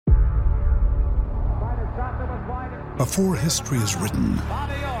Before history is written,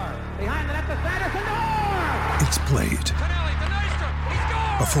 it's played.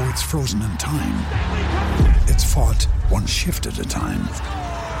 Before it's frozen in time, it's fought one shift at a time.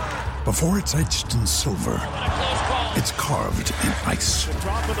 Before it's etched in silver, it's carved in ice.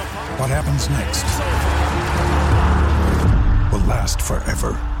 What happens next will last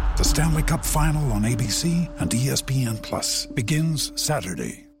forever. The Stanley Cup Final on ABC and ESPN Plus begins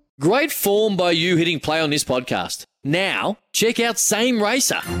Saturday. Great form by you hitting play on this podcast. Now, check out Same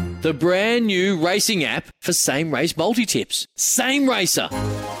Racer, the brand new racing app for same race multi-tips. Same Racer.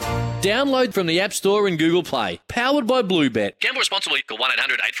 Download from the App Store and Google Play. Powered by Bluebet. Gamble responsibly. Call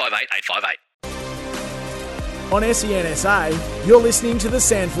 1-800-858-858. On SENSA, you're listening to The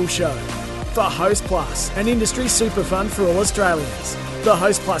SANFL Show. For Host Plus, an industry super fund for all Australians. The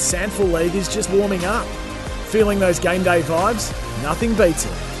Host Plus SANFL League is just warming up. Feeling those game day vibes? Nothing beats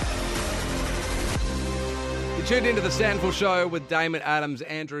it. You tuned into The SANFL Show with Damon Adams,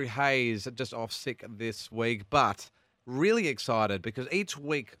 Andrew Hayes, just off sick this week, but really excited because each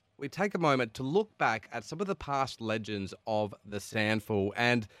week we take a moment to look back at some of the past legends of the SANFL.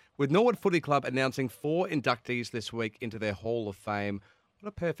 And with Norwood Footy Club announcing 4 inductees this week into their Hall of Fame, what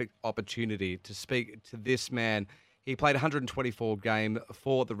a perfect opportunity to speak to this man. He played 124 games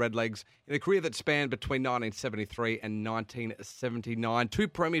for the Redlegs in a career that spanned between 1973 and 1979. 2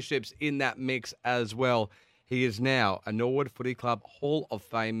 premierships in that mix as well. He is now a Norwood Footy Club Hall of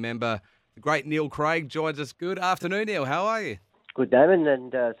Fame member. The great Neil Craig joins us. Good afternoon, Neil. How are you? Good, Damon,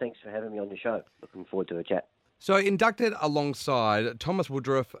 and thanks for having me on the show. Looking forward to a chat. So inducted alongside Thomas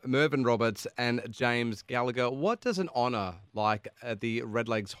Woodruff, Mervyn Roberts and James Gallagher. What does an honour like the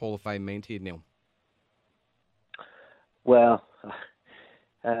Redlegs Hall of Fame mean to you, Neil? Well,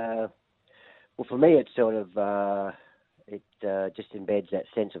 for me, it's sort of just embeds that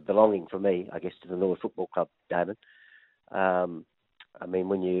sense of belonging for me, I guess, to the Norwood Football Club, Damon. I mean,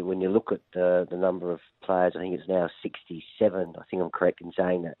 when you look at the number of players, I think it's now 67. I think I'm correct in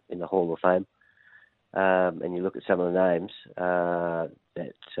saying that in the Hall of Fame. And you look at some of the names that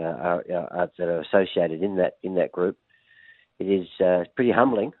are associated in that group, it is pretty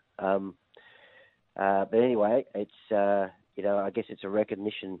humbling. But anyway, it's I guess it's a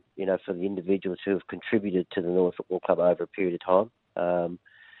recognition, for the individuals who have contributed to the Norwood Football Club over a period of time.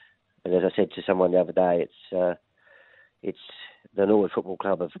 And as I said to someone the other day, it's the Norwood Football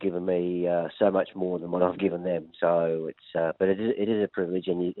Club have given me so much more than what I've given them. So but it is a privilege,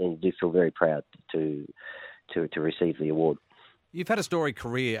 and you do feel very proud to receive the award. You've had a storied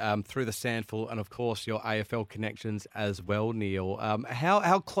career through the SANFL and, of course, your AFL connections as well, Neil.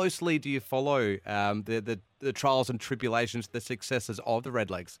 How closely do you follow the trials and tribulations, the successes of the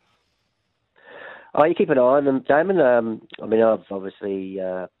Redlegs? Oh, you keep an eye on them, Damon. I mean, I've obviously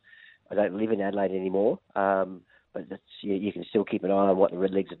I don't live in Adelaide anymore, but you can still keep an eye on what the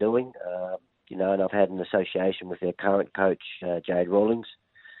Redlegs are doing. And I've had an association with their current coach, Jade Rawlings,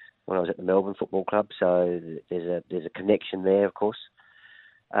 when I was at the Melbourne Football Club, so there's a connection there, of course.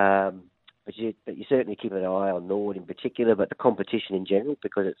 But you certainly keep an eye on Norwood in particular, but the competition in general,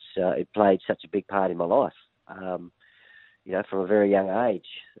 because it played such a big part in my life. From a very young age,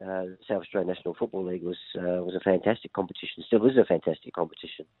 the South Australian National Football League was a fantastic competition, still is a fantastic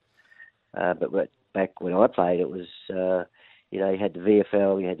competition. But back when I played, it was you had the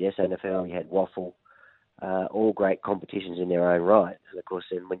VFL, you had the SANFL, you had Waffle. All great competitions in their own right. And, of course,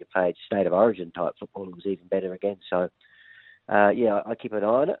 then when you played State of Origin type football, it was even better again. So, I keep an eye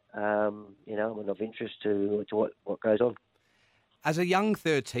on it, and of interest to what goes on. As a young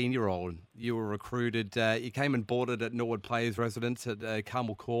 13-year-old, you were recruited. You came and boarded at Norwood Players' Residence at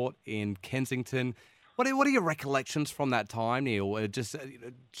Carmel Court in Kensington. What are your recollections from that time, Neil? Just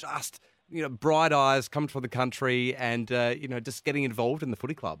bright eyes, coming from the country and, just getting involved in the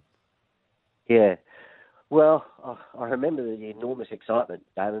footy club. Yeah. Well, I remember the enormous excitement,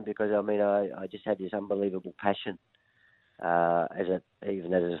 Damon, because I just had this unbelievable passion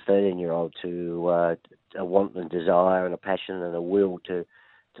even as a 13-year-old to a want and desire and a passion and a will to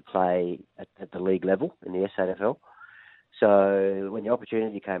play at the league level in the SANFL. So when the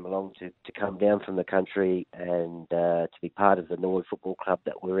opportunity came along to come down from the country and to be part of the Norwood Football Club,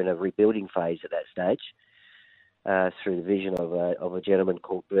 that were in a rebuilding phase at that stage, through the vision of a gentleman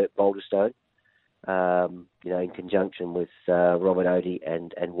called Bert Boulderstone, in conjunction with Robert Odie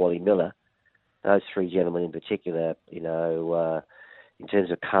and Wally Miller. Those 3 gentlemen in particular, in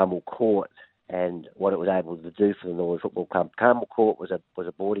terms of Carmel Court and what it was able to do for the Norwood Football Club. Carmel Court was a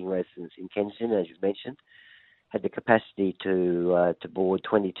boarding residence in Kensington, as you've mentioned, had the capacity to board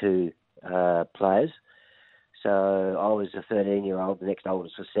 22 players. So I was a 13-year-old, the next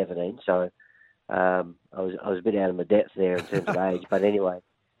oldest was 17. So I was a bit out of my depth there in terms of age, but anyway,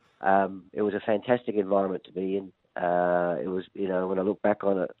 it was a fantastic environment to be in. It was, when I look back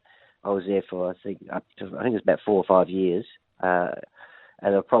on it, I was there for I think it was about 4 or 5 years, and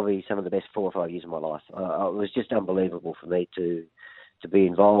they were probably some of the best 4 or 5 years of my life. It was just unbelievable for me to be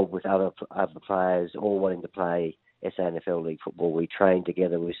involved with other players, all wanting to play SANFL League football. We trained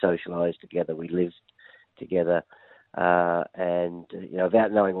together, we socialised together, we lived together, and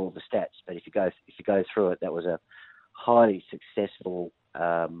without knowing all the stats. But if you go through it, that was a highly successful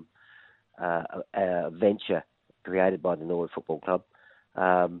venture created by the Norwood Football Club.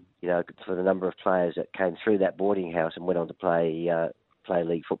 For the number of players that came through that boarding house and went on to play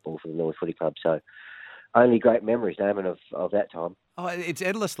league football for the Norwood Footy Club. So only great memories, Damon, of that time. Oh, it's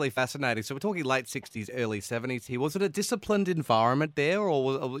endlessly fascinating. So we're talking late 60s, early 70s here. Was it a disciplined environment there,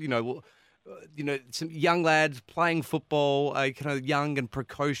 or some young lads playing football, kind of young and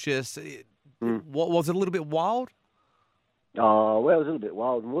precocious? What was it, a little bit wild? Oh, well, it was a little bit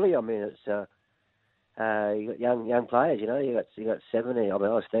wild and woolly. I mean, it's you got young players. You got 17. I mean,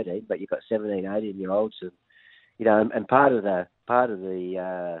 I was 13, but you got 17, 18-year-olds, and part of the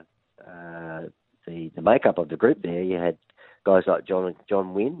makeup of the group there, you had guys like John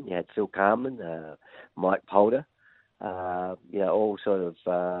Wynn, you had Phil Carman, Mike Polder, all sort of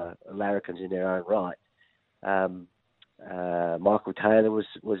larrikins in their own right. Michael Taylor was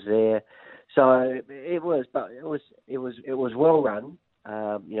there, so it was well run.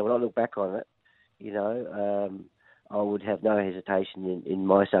 When I look back on it, I would have no hesitation in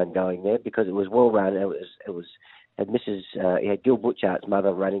my son going there because it was well run. It had he had Gil Butchardt's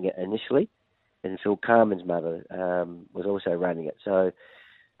mother running it initially, and Phil Carman's mother was also running it. So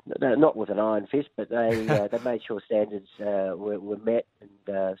not with an iron fist, but they made sure standards were met and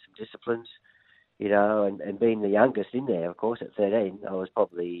some disciplines, and being the youngest in there, of course, at 13, I was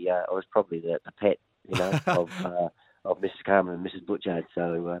probably the pet, of Mrs. Carman and Mrs. Butchard.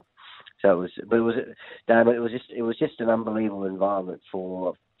 So it was just an unbelievable environment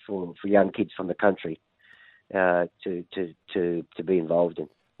for young kids from the country to be involved in.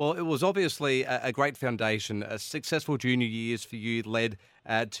 Well, it was obviously a great foundation. A successful junior years for you led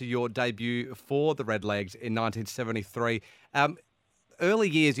to your debut for the Redlegs in 1973. Early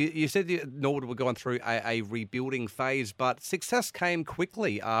years, you said Norwood were going through a rebuilding phase, but success came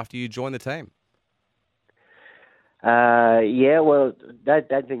quickly after you joined the team. Well,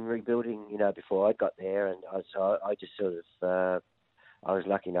 they'd been rebuilding, before I got there, and I just sort of I was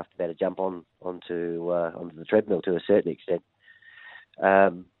lucky enough to be able to jump onto the treadmill to a certain extent.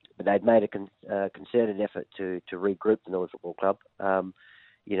 But they'd made a concerted effort to regroup the Norwood Football Club, and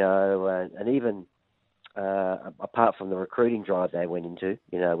even apart from the recruiting drive they went into,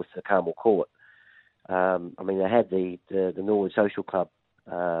 with the Carmel Court. They had the Norwood Social Club,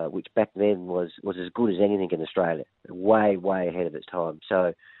 which back then was as good as anything in Australia, way ahead of its time.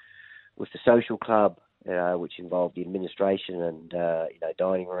 So with the social club, which involved the administration and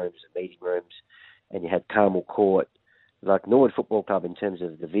dining rooms and meeting rooms, and you had Carmel Court, like Norwood Football Club in terms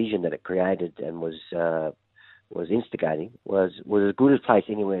of the vision that it created and was instigating, was as good a place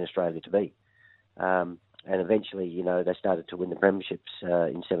anywhere in Australia to be. And eventually, they started to win the premierships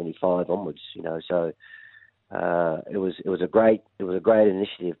in '75 onwards. So it was a great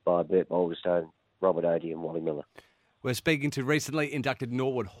initiative by Bert Balderstone, Robert Odie, and Wally Miller. We're speaking to recently inducted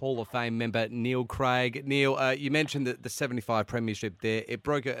Norwood Hall of Fame member Neil Craig. Neil, you mentioned that the '75 premiership there. It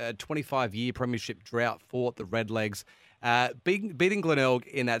broke a 25-year premiership drought for the Redlegs. Beating Glenelg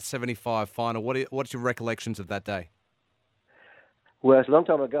in that '75 final. What's your recollections of that day? Well, it's a long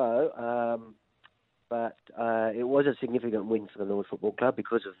time ago, but it was a significant win for the Norwood Football Club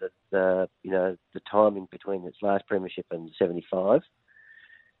because of the timing between its last premiership and '75.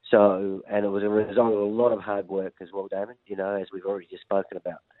 So, and it was a result of a lot of hard work as well, Damon, as we've already just spoken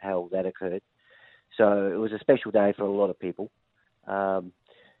about how that occurred. So it was a special day for a lot of people, of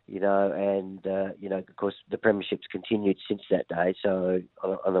course, the premierships continued since that day, so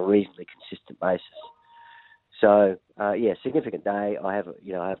on a reasonably consistent basis. So, significant day. I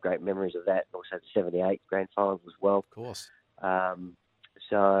have great memories of that, and also the '78 grand final as well. Of course.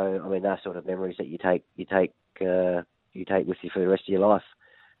 Those sort of memories that you take with you for the rest of your life.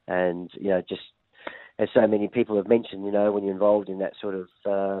 And, just as so many people have mentioned, when you're involved in that sort of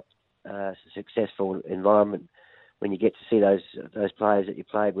successful environment, when you get to see those players that you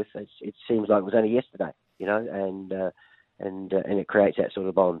played with, it seems like it was only yesterday, and it creates that sort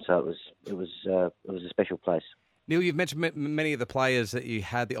of bond. So it was a special place. Neil, you've mentioned many of the players that you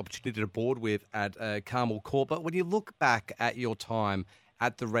had the opportunity to board with at Carmel Court, but when you look back at your time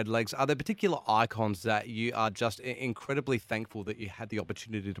at the Redlegs, are there particular icons that you are just incredibly thankful that you had the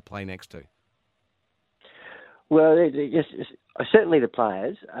opportunity to play next to? Well, certainly the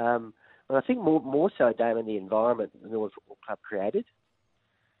players. But I think more so, Damon, the environment the Norwood Football Club created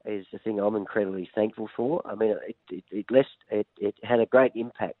is the thing I'm incredibly thankful for. I mean, it had a great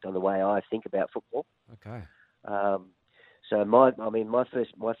impact on the way I think about football. Okay. So my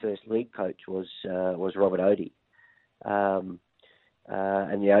first league coach was Robert Odie, and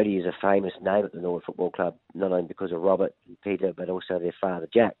the Odie is a famous name at the Norwood Football Club, not only because of Robert and Peter, but also their father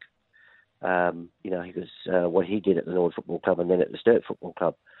Jack. Because what he did at the Norwood Football Club and then at the Sturt Football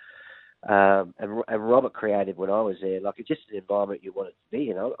Club. And Robert created when I was there, like it's just an environment you wanted to be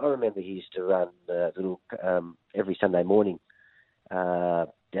in. I remember he used to run every Sunday morning down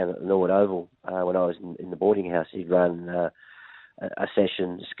at the Norwood Oval when I was in the boarding house. He'd run a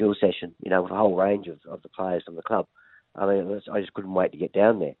school session, with a whole range of the players from the club. I mean, I just couldn't wait to get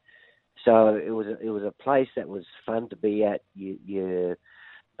down there. So it was a place that was fun to be at. You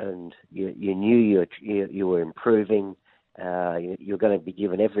knew you were improving. You're going to be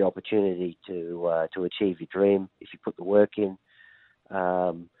given every opportunity to achieve your dream if you put the work in,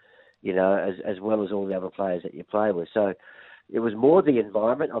 as well as all the other players that you play with. So it was more the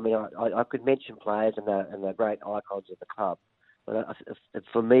environment. I mean, I could mention players and they're great icons of the club, but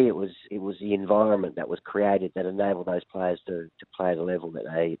for me it was the environment that was created that enabled those players to play at a level that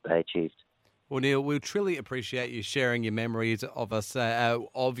they achieved. Well, Neil, we'll truly appreciate you sharing your memories of us,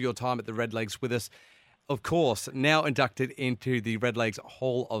 of your time at the Redlegs with us. Of course, now inducted into the Redlegs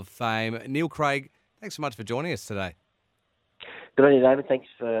Hall of Fame. Neil Craig, thanks so much for joining us today. Good on you, David. Thanks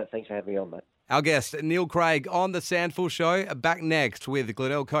for having me on, mate. Our guest, Neil Craig, on the SANFL Show. Back next with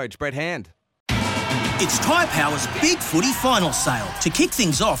Glenelg coach Brett Hand. It's Tyre Power's Big Footy Final Sale. To kick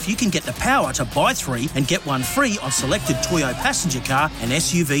things off, you can get the power to buy 3 and get 1 free on selected Toyo passenger car and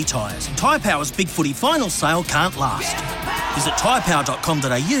SUV tyres. Tyre Power's Big Footy Final Sale can't last. Visit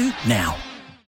tyrepower.com.au now.